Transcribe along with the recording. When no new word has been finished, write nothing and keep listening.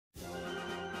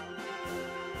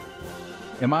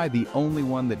Am I the only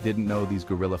one that didn't know these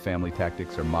guerrilla family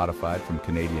tactics are modified from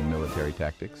Canadian military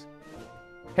tactics?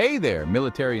 Hey there,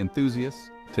 military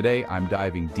enthusiasts! Today I'm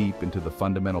diving deep into the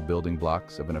fundamental building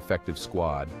blocks of an effective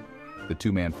squad, the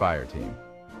two-man fire team.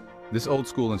 This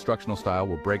old-school instructional style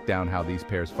will break down how these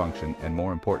pairs function and,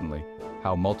 more importantly,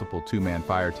 how multiple two-man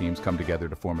fire teams come together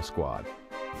to form a squad.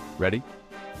 Ready?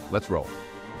 Let's roll.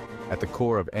 At the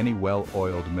core of any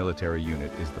well-oiled military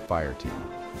unit is the fire team.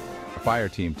 A fire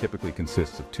team typically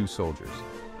consists of 2 soldiers.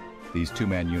 These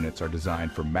two-man units are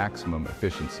designed for maximum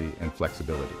efficiency and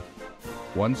flexibility.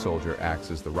 One soldier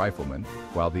acts as the rifleman,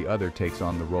 while the other takes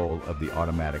on the role of the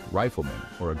automatic rifleman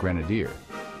or a grenadier.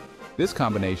 This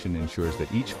combination ensures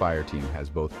that each fire team has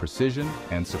both precision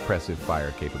and suppressive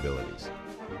fire capabilities.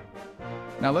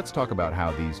 Now let's talk about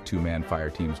how these two-man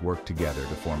fire teams work together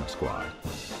to form a squad.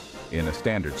 In a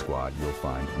standard squad, you'll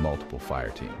find multiple fire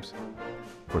teams.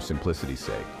 For simplicity's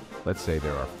sake, let's say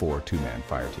there are 4 two-man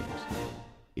fire teams.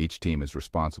 Each team is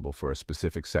responsible for a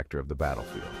specific sector of the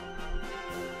battlefield.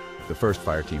 The first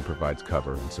fire team provides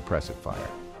cover and suppressive fire.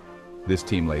 This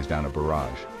team lays down a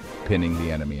barrage, pinning the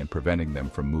enemy and preventing them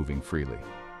from moving freely.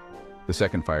 The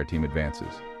second fire team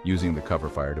advances, using the cover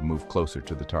fire to move closer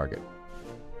to the target.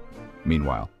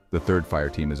 Meanwhile, the third fire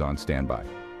team is on standby,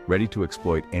 ready to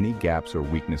exploit any gaps or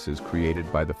weaknesses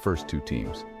created by the first 2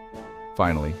 teams.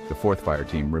 Finally, the fourth fire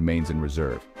team remains in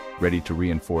reserve, ready to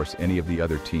reinforce any of the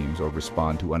other teams or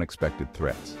respond to unexpected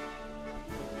threats.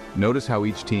 Notice how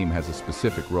each team has a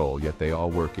specific role, yet they all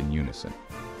work in unison.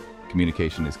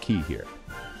 Communication is key here.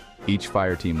 Each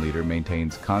fire team leader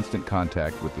maintains constant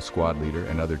contact with the squad leader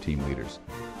and other team leaders,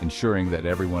 ensuring that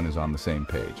everyone is on the same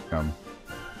page.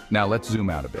 Now let's zoom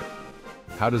out a bit.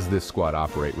 How does this squad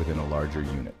operate within a larger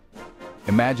unit?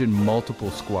 Imagine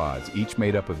multiple squads, each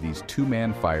made up of these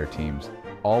two-man fire teams,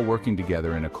 all working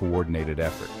together in a coordinated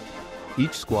effort.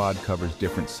 Each squad covers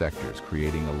different sectors,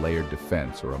 creating a layered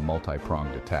defense or a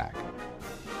multi-pronged attack.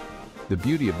 The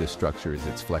beauty of this structure is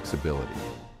its flexibility.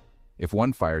 If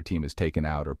one fire team is taken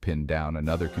out or pinned down,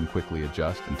 another can quickly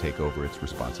adjust and take over its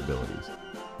responsibilities.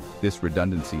 This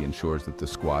redundancy ensures that the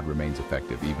squad remains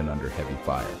effective even under heavy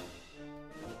fire.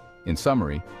 In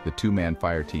summary, the two-man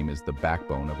fire team is the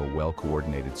backbone of a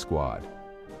well-coordinated squad.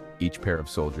 Each pair of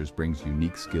soldiers brings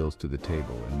unique skills to the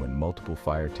table, and when multiple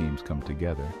fire teams come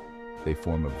together, they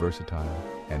form a versatile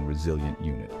and resilient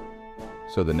unit.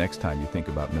 So the next time you think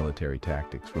about military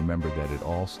tactics, remember that it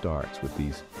all starts with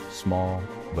these small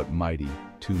but mighty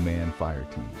two-man fire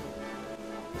teams.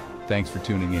 Thanks for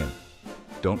tuning in.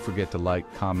 Don't forget to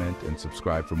like, comment, and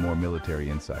subscribe for more military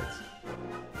insights.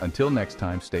 Until next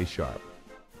time, stay sharp.